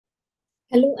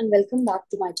Hello and welcome back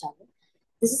to my channel.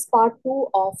 This is part 2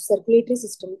 of circulatory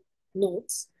system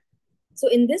notes. So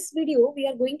in this video, we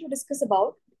are going to discuss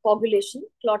about coagulation,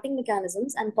 clotting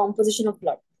mechanisms and composition of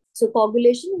blood. So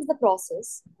coagulation is the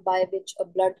process by which a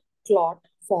blood clot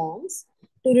forms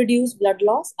to reduce blood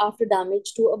loss after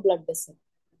damage to a blood vessel.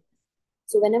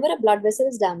 So whenever a blood vessel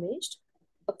is damaged,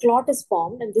 a clot is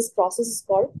formed and this process is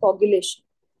called coagulation.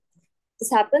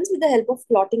 This happens with the help of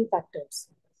clotting factors.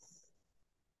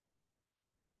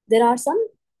 There are some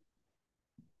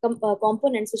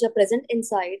components which are present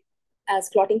inside as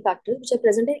clotting factors, which are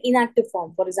present in inactive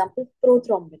form. For example,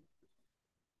 prothrombin.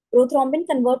 Prothrombin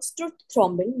converts to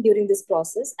thrombin during this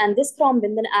process, and this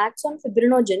thrombin then acts on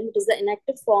fibrinogen, which is the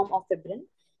inactive form of fibrin,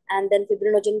 and then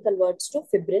fibrinogen converts to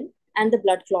fibrin, and the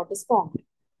blood clot is formed.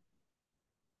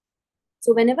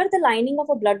 So whenever the lining of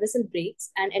a blood vessel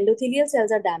breaks and endothelial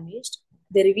cells are damaged,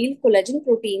 they reveal collagen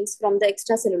proteins from the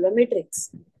extracellular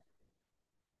matrix.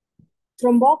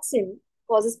 Thromboxane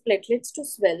causes platelets to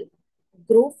swell,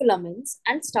 grow filaments,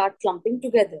 and start clumping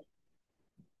together.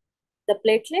 The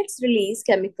platelets release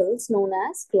chemicals known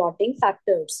as clotting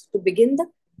factors to begin the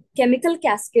chemical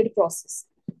cascade process.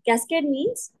 Cascade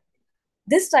means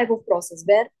this type of process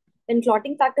where when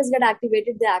clotting factors get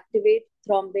activated, they activate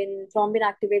thrombin, thrombin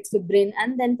activates fibrin,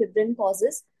 and then fibrin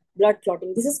causes blood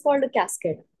clotting. This is called a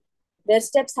cascade, where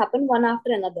steps happen one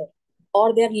after another,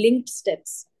 or they're linked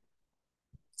steps.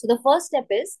 So the first step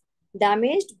is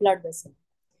damaged blood vessel.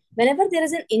 Whenever there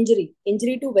is an injury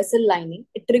to vessel lining,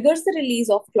 it triggers the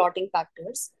release of clotting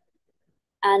factors.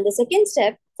 And the second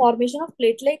step, formation of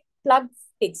platelet plug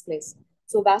takes place.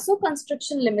 So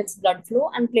vasoconstriction limits blood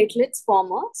flow and platelets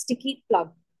form a sticky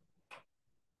plug.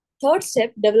 Third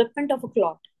step, development of a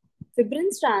clot.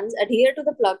 Fibrin strands adhere to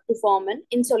the plug to form an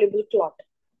insoluble clot.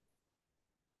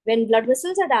 When blood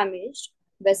vessels are damaged,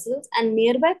 vessels and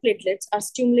nearby platelets are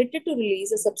stimulated to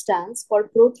release a substance called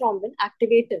prothrombin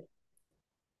activator.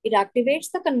 It activates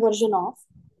the conversion of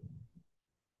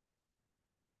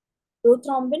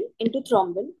prothrombin into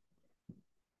thrombin,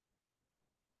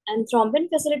 and thrombin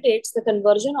facilitates the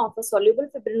conversion of a soluble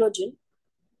fibrinogen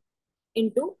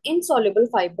into insoluble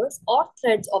fibers or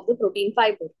threads of the protein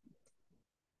fiber.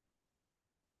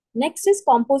 Next is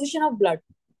composition of blood.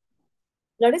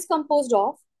 Blood is composed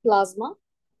of plasma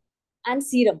and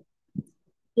serum.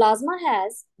 Plasma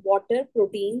has water,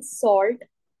 proteins, salt,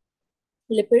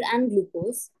 lipid, and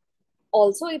glucose.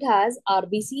 Also, it has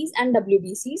RBCs and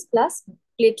WBCs plus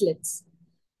platelets.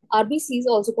 RBCs,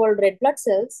 also called red blood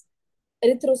cells,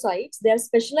 erythrocytes, they are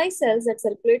specialized cells that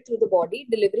circulate through the body,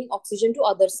 delivering oxygen to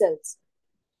other cells.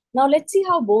 Now let's see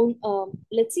how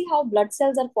blood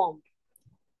cells are formed.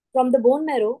 From the bone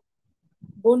marrow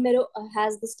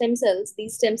has the stem cells.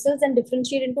 These stem cells then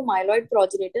differentiate into myeloid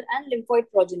progenitor and lymphoid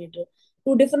progenitor,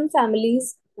 two different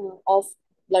families of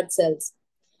blood cells.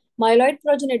 Myeloid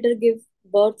progenitor give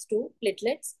birth to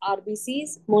platelets,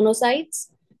 RBCs,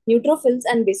 monocytes, neutrophils,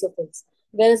 and basophils,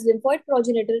 whereas lymphoid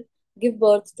progenitor give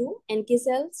birth to NK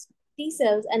cells, T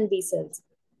cells, and B cells.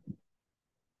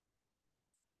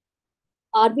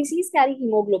 RBCs carry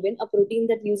hemoglobin, a protein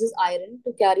that uses iron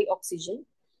to carry oxygen.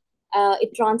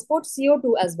 It transports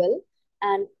CO2 as well.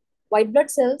 And white blood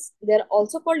cells, they're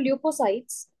also called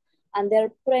leukocytes, and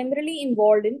they're primarily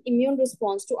involved in immune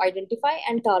response to identify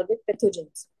and target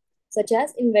pathogens, such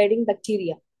as invading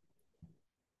bacteria.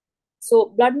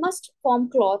 So blood must form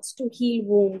clots to heal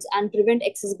wounds and prevent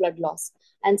excess blood loss.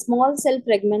 And small cell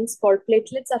fragments called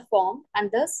platelets are formed,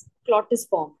 and thus clot is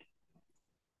formed.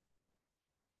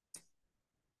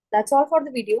 That's all for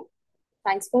the video.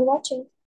 Thanks for watching.